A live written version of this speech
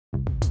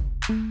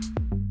Hi,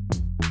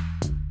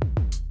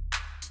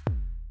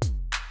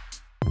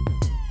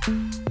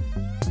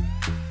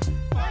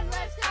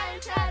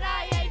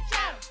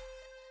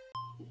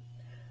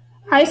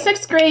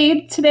 6th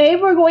grade. Today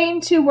we're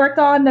going to work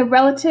on the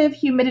relative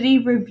humidity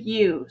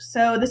review.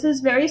 So this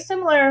is very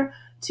similar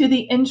to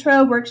the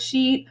intro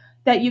worksheet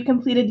that you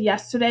completed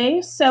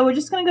yesterday. So we're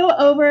just going to go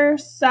over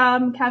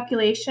some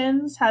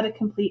calculations, how to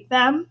complete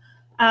them.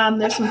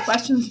 There's some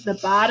questions at the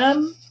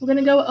bottom we're going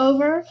to go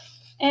over.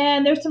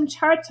 And there's some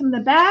charts on the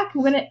back.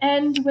 We're going to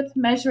end with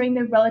measuring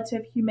the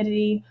relative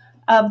humidity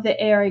of the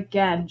air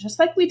again, just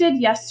like we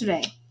did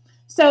yesterday.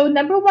 So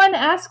number 1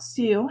 asks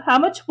you, how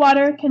much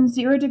water can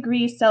 0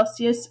 degrees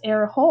Celsius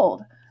air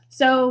hold?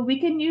 So we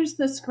can use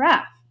this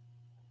graph.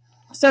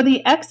 So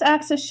the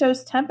x-axis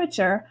shows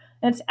temperature,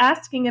 and it's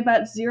asking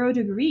about 0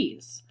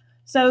 degrees.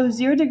 So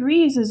 0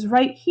 degrees is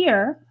right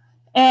here,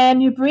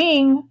 and you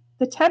bring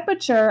the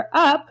temperature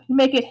up, you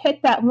make it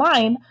hit that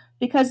line,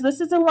 because this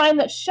is a line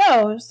that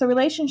shows the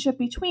relationship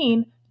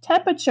between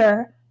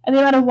temperature and the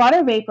amount of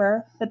water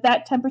vapor that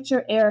that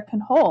temperature air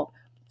can hold.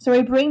 So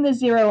we bring the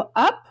 0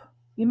 up,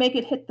 we make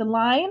it hit the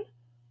line,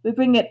 we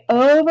bring it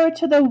over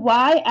to the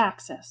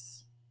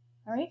y-axis,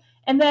 all right?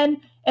 And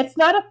then it's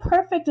not a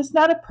perfect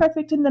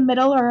in the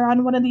middle or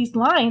on one of these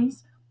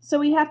lines, so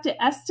we have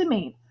to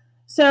estimate.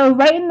 So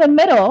right in the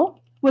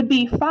middle would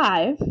be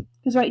 5,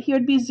 because right here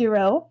would be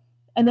 0,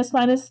 and this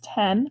line is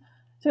 10.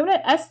 So I'm going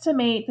to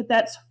estimate that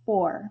that's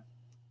 4.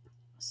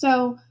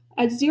 So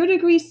at 0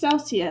 degrees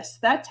Celsius,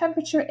 that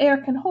temperature air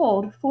can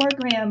hold 4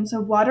 grams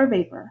of water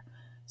vapor.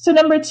 So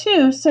number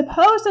 2,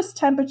 suppose this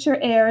temperature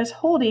air is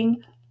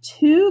holding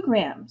 2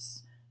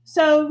 grams.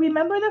 So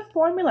remember the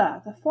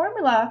formula. The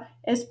formula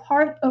is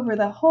part over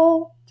the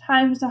whole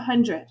times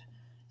 100.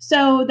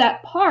 So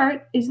that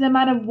part is the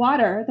amount of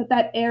water that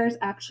that air is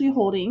actually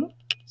holding.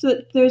 So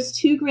there's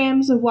 2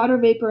 grams of water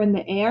vapor in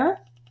the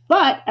air,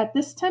 but at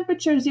this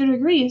temperature, 0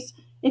 degrees,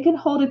 it can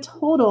hold a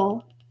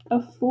total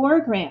of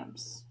 4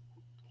 grams.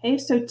 Okay,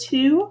 so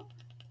 2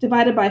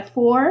 divided by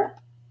 4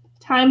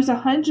 times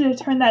 100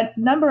 to turn that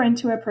number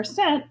into a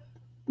percent,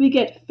 we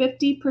get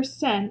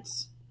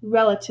 50%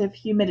 relative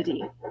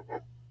humidity.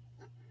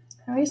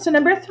 All right, so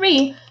number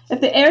 3, if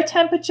the air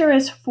temperature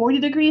is 40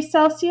 degrees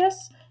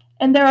Celsius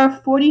and there are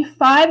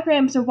 45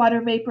 grams of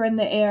water vapor in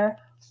the air,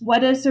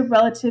 what is the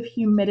relative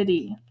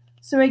humidity?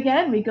 So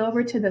again, we go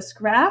over to this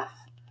graph,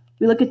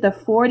 we look at the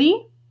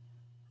 40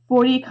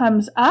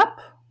 comes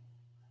up,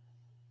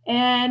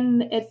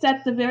 and it's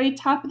at the very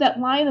top of that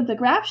line that the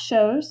graph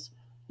shows.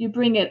 You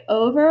bring it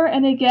over,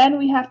 and again,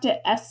 we have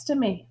to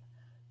estimate.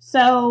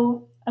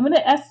 So I'm going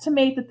to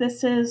estimate that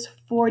this is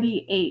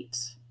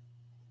 48.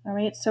 All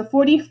right, so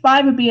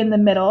 45 would be in the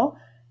middle,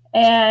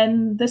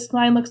 and this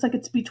line looks like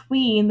it's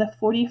between the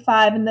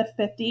 45 and the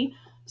 50.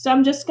 So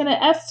I'm just going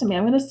to estimate.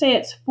 I'm going to say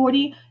it's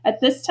 40, at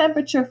this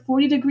temperature,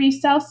 40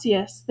 degrees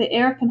Celsius, the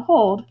air can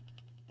hold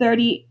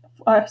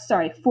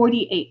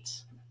 48.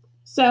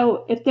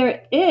 So if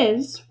there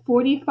is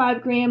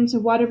 45 grams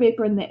of water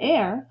vapor in the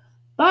air,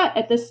 but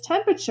at this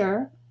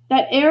temperature,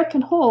 that air can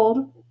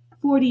hold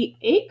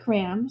 48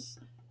 grams.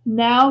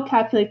 Now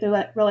calculate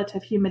the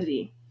relative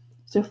humidity.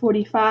 So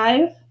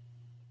 45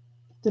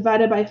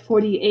 divided by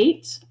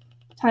 48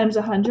 times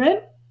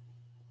 100.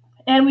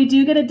 And we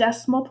do get a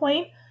decimal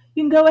point.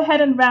 You can go ahead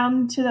and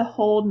round to the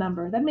whole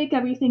number. That'd make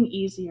everything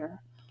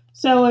easier.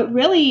 So it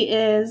really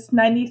is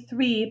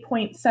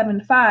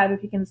 93.75,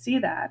 if you can see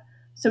that.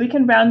 So we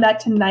can round that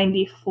to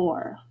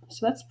 94.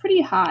 So that's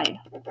pretty high.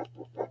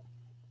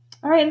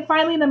 All right, and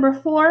finally, number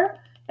 4,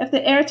 if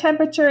the air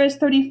temperature is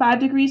 35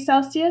 degrees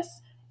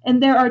Celsius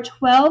and there are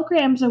 12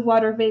 grams of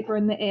water vapor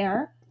in the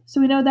air,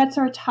 so we know that's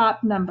our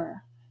top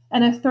number.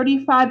 And at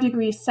 35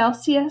 degrees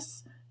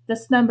Celsius,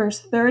 this number is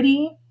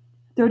 30.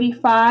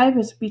 35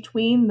 is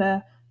between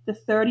the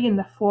 30 and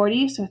the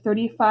 40, so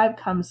 35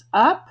 comes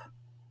up.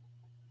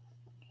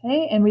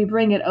 Okay, and we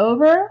bring it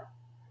over.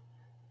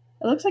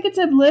 It looks like it's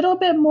a little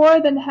bit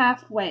more than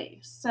halfway,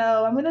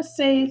 so I'm going to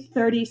say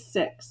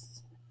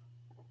 36.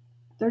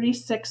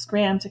 36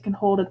 grams it can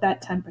hold at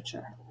that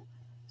temperature.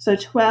 So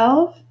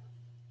 12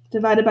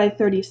 divided by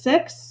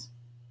 36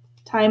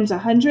 times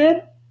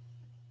 100.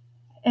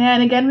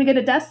 And again, we get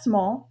a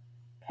decimal.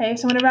 Okay,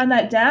 so I'm going to round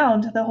that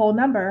down to the whole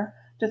number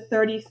to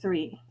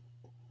 33.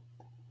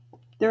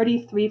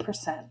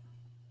 33%.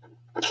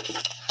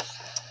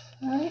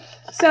 All right.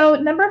 So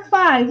number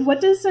 5, what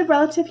does the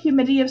relative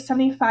humidity of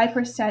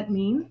 75%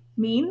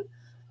 mean?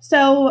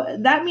 So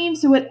that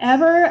means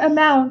whatever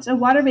amount of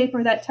water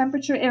vapor that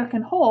temperature air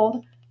can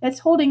hold, it's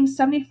holding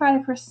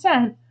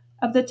 75%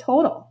 of the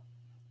total.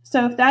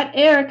 So if that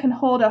air can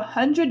hold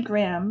 100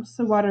 grams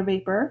of water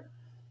vapor,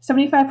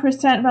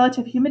 75%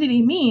 relative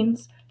humidity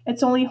means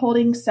it's only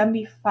holding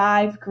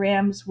 75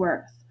 grams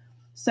worth.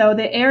 So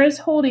the air is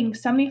holding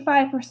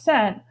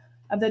 75%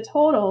 of the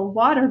total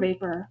water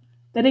vapor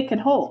that it can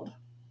hold.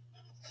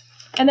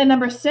 And then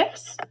number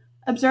 6,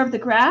 observe the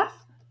graph.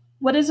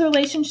 What is the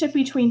relationship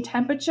between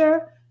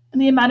temperature and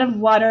the amount of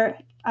water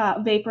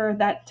vapor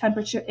that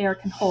temperature air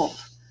can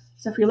hold?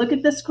 So if we look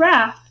at this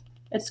graph,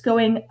 it's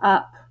going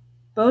up.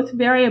 Both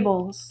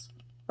variables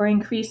are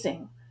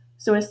increasing.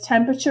 So as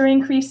temperature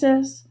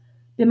increases,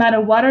 the amount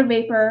of water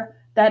vapor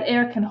that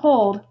air can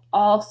hold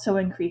also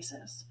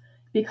increases.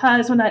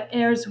 Because when that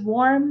air is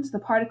warmed, the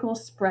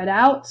particles spread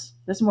out,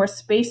 there's more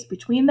space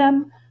between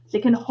them, they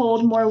can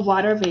hold more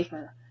water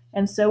vapor.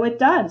 And so it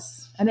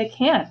does, and it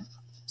can.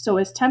 So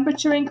as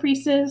temperature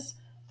increases,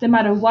 the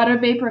amount of water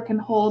vapor it can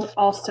hold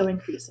also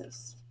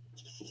increases.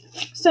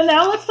 So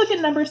now let's look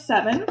at number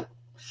 7.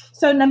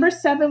 So number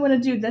 7, we're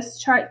going to do this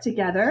chart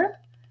together.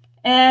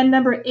 And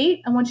number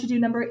 8, I want you to do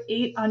number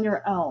 8 on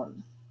your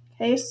own.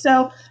 Okay,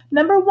 so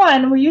number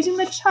 1, we're using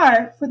the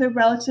chart for the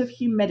relative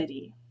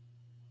humidity.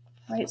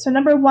 All right, so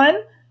number 1,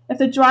 if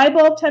the dry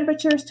bulb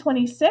temperature is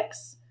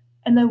 26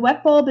 and the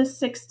wet bulb is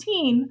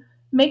 16,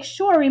 make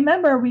sure,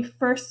 remember, we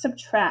first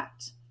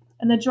subtract.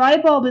 And the dry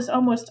bulb is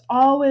almost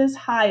always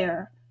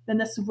higher than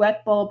this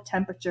wet bulb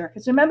temperature.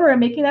 Because remember, we're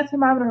making that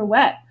thermometer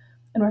wet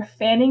and we're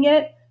fanning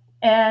it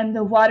and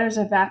the water is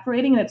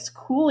evaporating and it's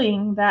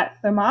cooling that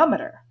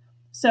thermometer.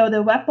 So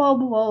the wet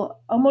bulb will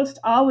almost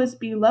always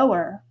be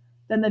lower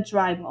than the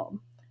dry bulb.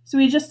 So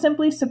we just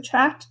simply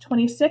subtract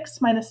 26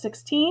 minus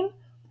 16.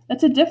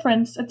 That's a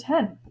difference of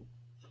 10.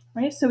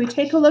 Right? So we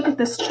take a look at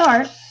this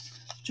chart.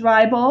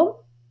 Dry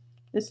bulb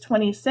is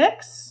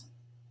 26,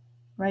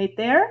 right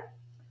there.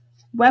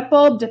 Wet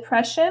bulb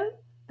depression,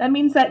 that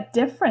means that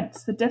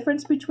difference, the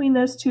difference between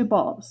those two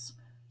bulbs.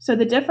 So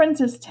the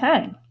difference is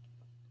 10.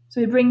 So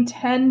we bring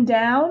 10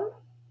 down,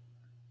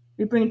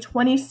 we bring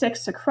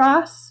 26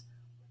 across,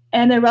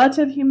 and the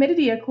relative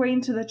humidity,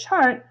 according to the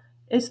chart,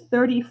 is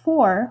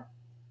 34%.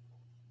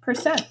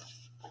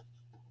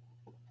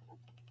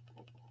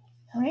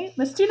 All right,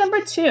 let's do number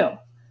 2.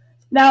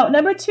 Now,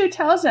 number 2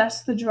 tells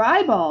us the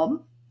dry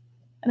bulb,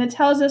 and it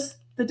tells us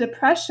the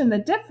depression, the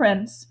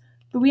difference,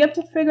 but we have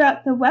to figure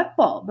out the wet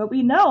bulb. But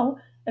we know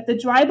if the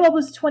dry bulb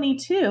is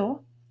 22,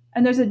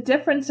 and there's a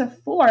difference of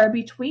 4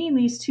 between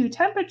these two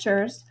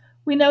temperatures,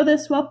 we know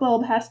this wet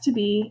bulb has to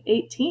be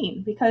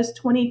 18, because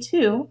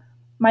 22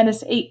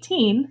 minus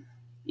 18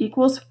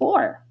 equals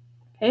 4.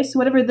 Okay, so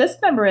whatever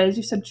this number is,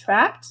 you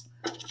subtract.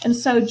 And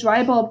so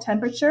dry bulb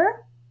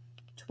temperature,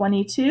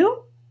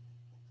 22.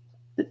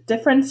 The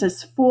difference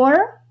is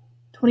 4.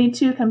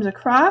 22 comes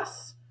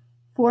across,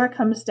 4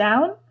 comes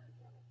down,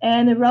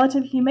 and the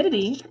relative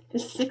humidity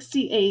is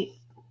 68%.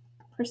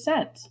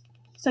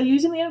 So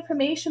using the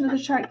information that the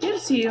chart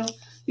gives you,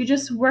 you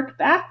just work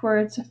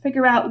backwards to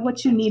figure out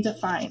what you need to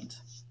find.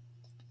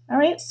 All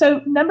right,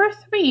 so number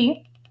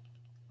 3,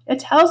 it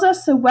tells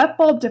us the wet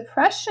bulb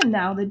depression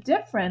now, the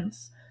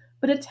difference,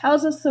 but it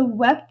tells us the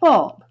wet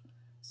bulb.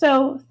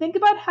 So think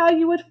about how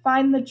you would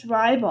find the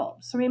dry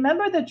bulb. So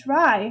remember the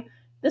dry,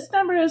 this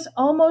number is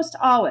almost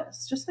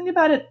always. Just think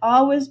about it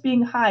always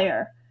being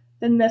higher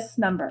than this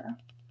number.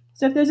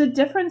 So if there's a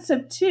difference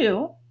of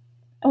 2,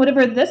 and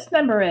whatever this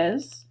number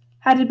is,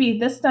 had to be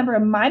this number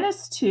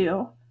minus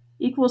 2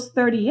 equals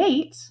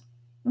 38,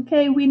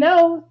 okay, we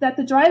know that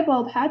the dry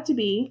bulb had to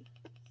be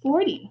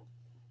 40,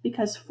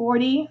 because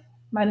 40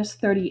 minus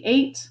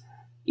 38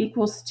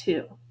 equals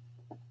 2.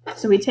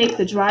 So we take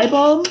the dry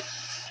bulb,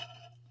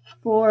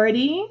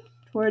 40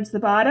 towards the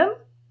bottom,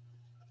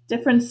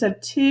 difference of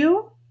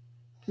 2,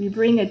 we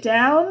bring it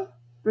down,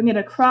 bring it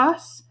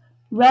across,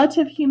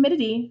 relative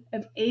humidity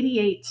of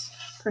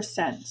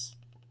 88%.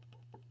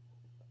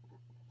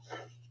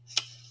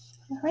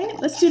 All right,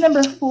 let's do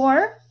number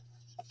 4.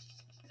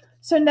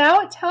 So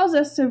now it tells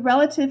us the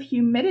relative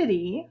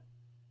humidity.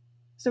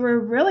 So we're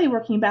really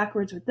working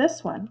backwards with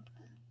this one.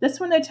 This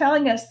one, they're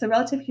telling us the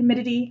relative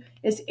humidity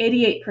is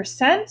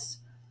 88%,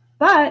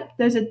 but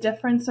there's a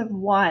difference of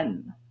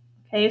 1.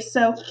 Okay,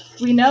 so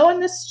we know in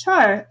this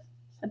chart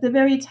at the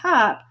very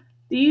top,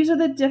 these are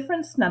the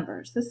difference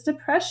numbers. This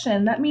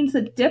depression, that means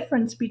the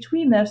difference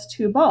between those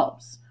two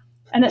bulbs.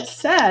 And it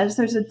says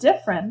there's a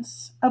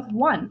difference of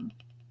 1.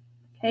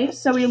 Okay,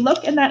 so we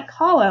look in that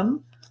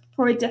column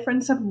for a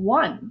difference of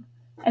 1,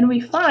 and we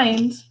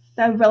find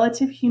that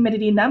relative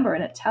humidity number,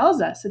 and it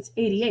tells us it's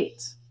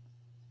 88.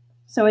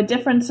 So a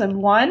difference of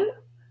 1,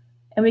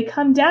 and we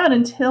come down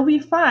until we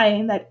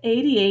find that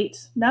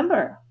 88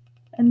 number.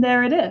 And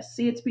there it is.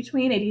 See, it's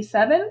between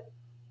 87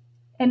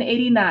 and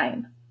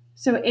 89.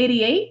 So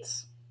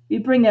 88, we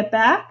bring it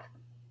back.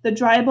 The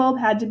dry bulb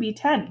had to be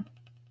 10.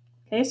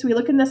 Okay, so we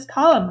look in this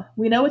column.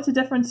 We know it's a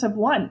difference of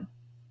 1.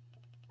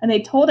 And they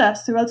told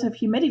us the relative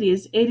humidity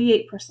is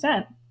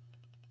 88%.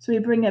 So we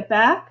bring it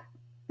back.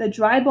 The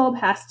dry bulb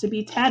has to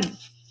be 10.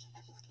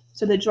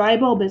 So the dry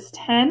bulb is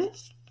 10.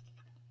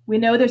 We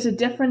know there's a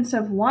difference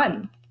of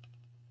 1.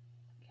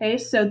 Okay,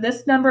 so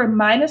this number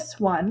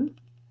minus 1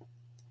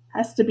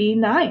 has to be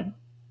 9.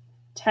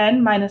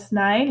 10 minus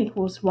 9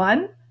 equals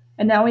 1.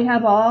 And now we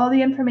have all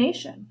the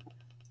information.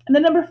 And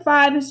then number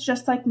 5 is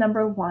just like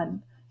number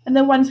 1, and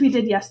the ones we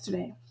did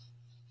yesterday.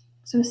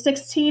 So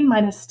 16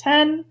 minus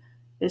 10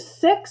 is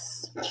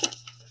 6.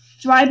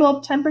 Dry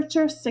bulb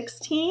temperature,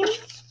 16.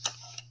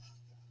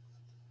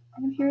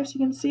 Here so you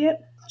can see it.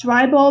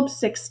 Dry bulb,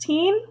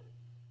 16.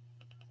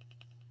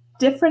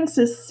 Difference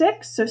is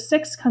 6, so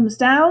 6 comes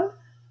down.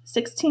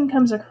 16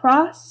 comes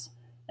across,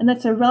 and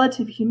that's a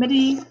relative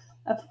humidity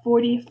of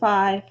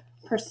 45%.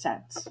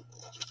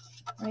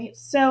 Right?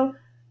 So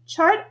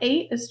chart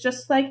 8 is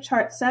just like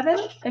chart 7,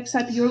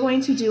 except you're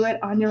going to do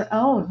it on your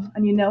own,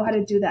 and you know how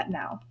to do that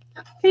now.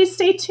 Okay,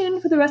 stay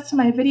tuned for the rest of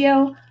my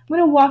video. I'm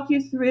going to walk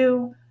you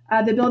through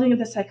the building of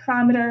the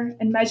psychrometer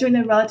and measuring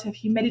the relative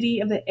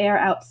humidity of the air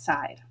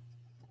outside.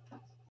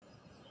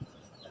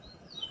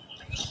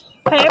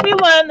 Hi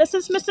everyone, this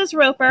is Mrs.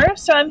 Roper.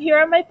 So I'm here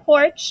on my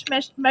porch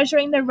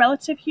measuring the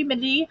relative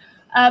humidity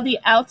of the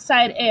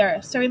outside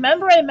air. So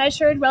remember, I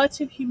measured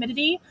relative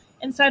humidity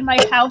inside my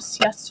house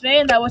yesterday,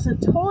 and that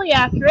wasn't totally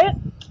accurate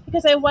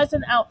because I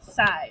wasn't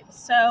outside.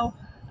 So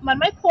I'm on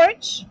my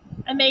porch.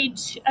 I made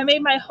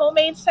my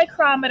homemade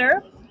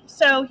psychrometer.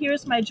 So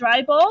here's my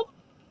dry bulb,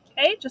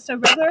 okay, just a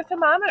regular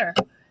thermometer.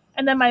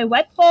 And then my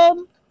wet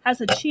bulb has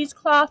a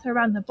cheesecloth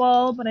around the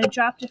bulb, and I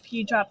dropped a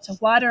few drops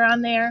of water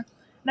on there.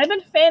 And I've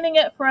been fanning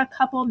it for a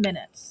couple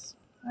minutes.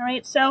 All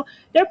right, so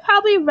they're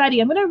probably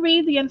ready. I'm going to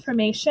read the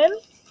information,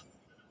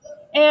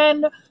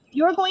 and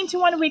you're going to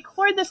want to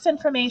record this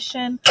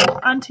information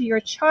onto your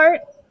chart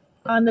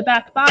on the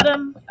back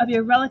bottom of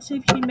your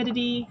relative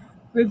humidity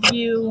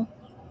review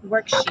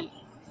worksheet.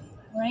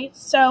 All right,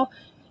 so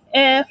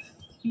if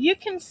you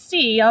can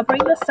see, I'll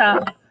bring this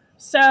up.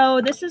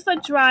 So this is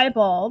the dry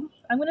bulb.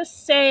 I'm going to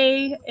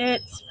say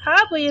it's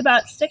probably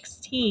about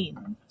 16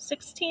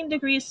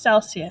 degrees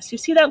Celsius. You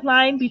see that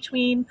line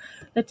between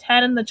the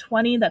 10 and the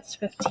 20? That's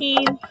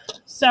 15.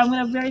 So I'm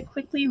going to very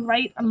quickly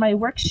write on my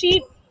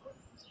worksheet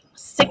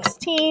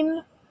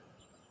 16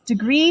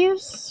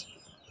 degrees.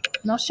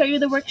 And I'll show you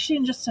the worksheet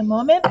in just a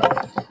moment,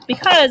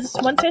 because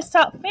once I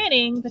stop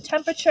fanning, the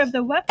temperature of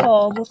the wet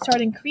bulb will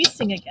start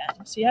increasing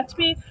again. So you have to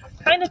be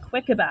kind of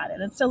quick about it.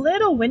 It's a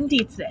little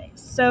windy today.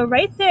 So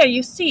right there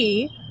you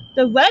see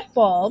the wet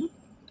bulb.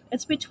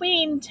 It's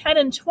between 10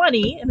 and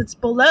 20, and it's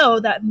below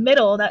that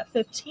middle, that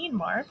 15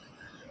 mark.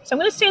 So I'm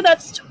going to say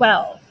that's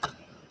 12.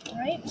 All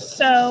right,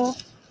 so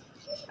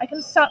I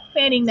can stop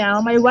fanning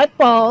now. My wet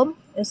bulb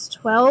is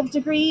 12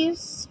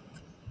 degrees.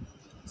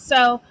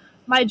 So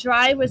my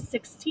dry was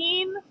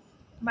 16,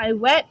 my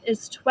wet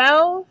is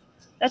 12.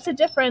 That's a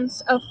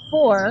difference of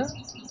 4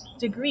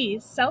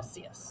 degrees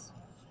Celsius.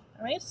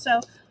 All right, so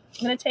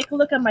I'm going to take a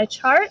look at my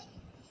chart.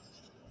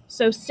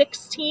 So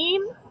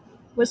 16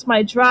 was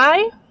my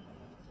dry.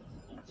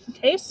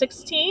 Okay,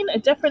 16, a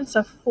difference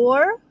of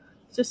 4.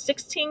 So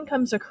 16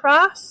 comes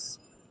across,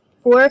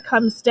 4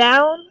 comes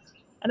down,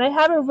 and I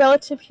have a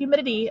relative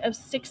humidity of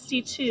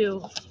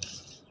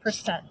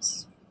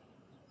 62%.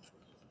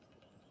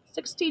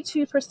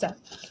 62%.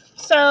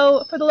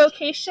 So for the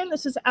location,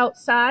 this is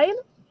outside,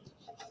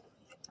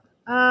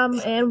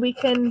 and we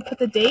can put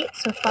the date,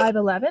 so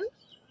 5/11.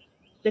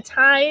 The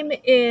time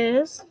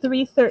is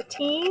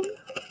 3:13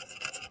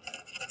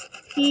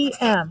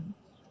 p.m.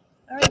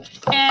 All right,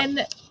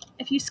 and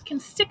if you can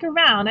stick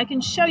around, I can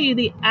show you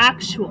the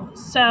actual.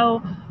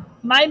 So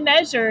my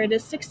measured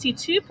is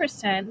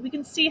 62%. We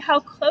can see how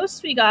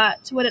close we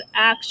got to what it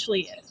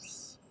actually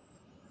is.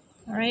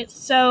 All right,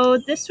 so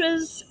this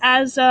was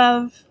as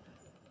of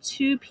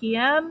 2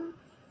 p.m.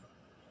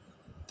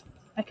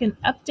 I can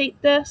update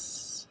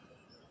this.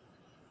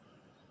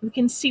 We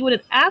can see what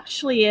it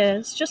actually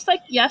is, just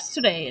like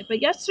yesterday.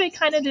 But yesterday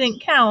kind of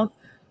didn't count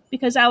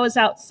because I was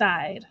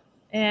outside,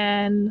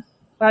 and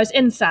I was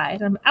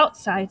inside. I'm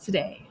outside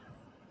today.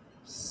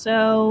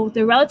 So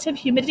the relative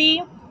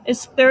humidity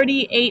is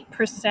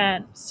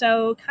 38%.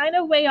 So kind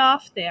of way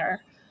off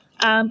there.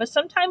 But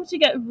sometimes you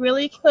get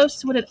really close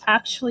to what it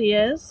actually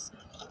is.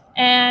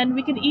 And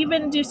we can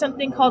even do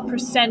something called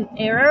percent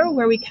error,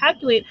 where we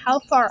calculate how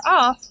far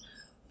off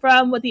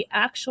from what the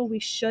actual we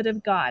should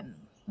have gotten.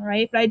 All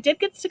right, but I did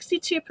get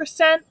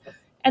 62%,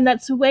 and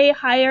that's way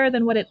higher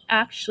than what it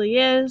actually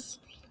is.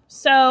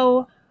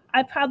 So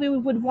I probably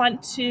would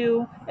want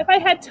to, if I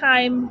had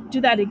time,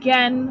 do that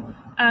again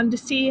to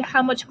see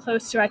how much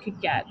closer I could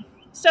get.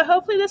 So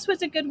hopefully this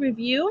was a good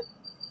review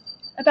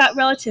about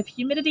relative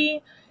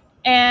humidity,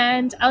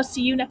 and I'll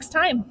see you next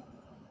time.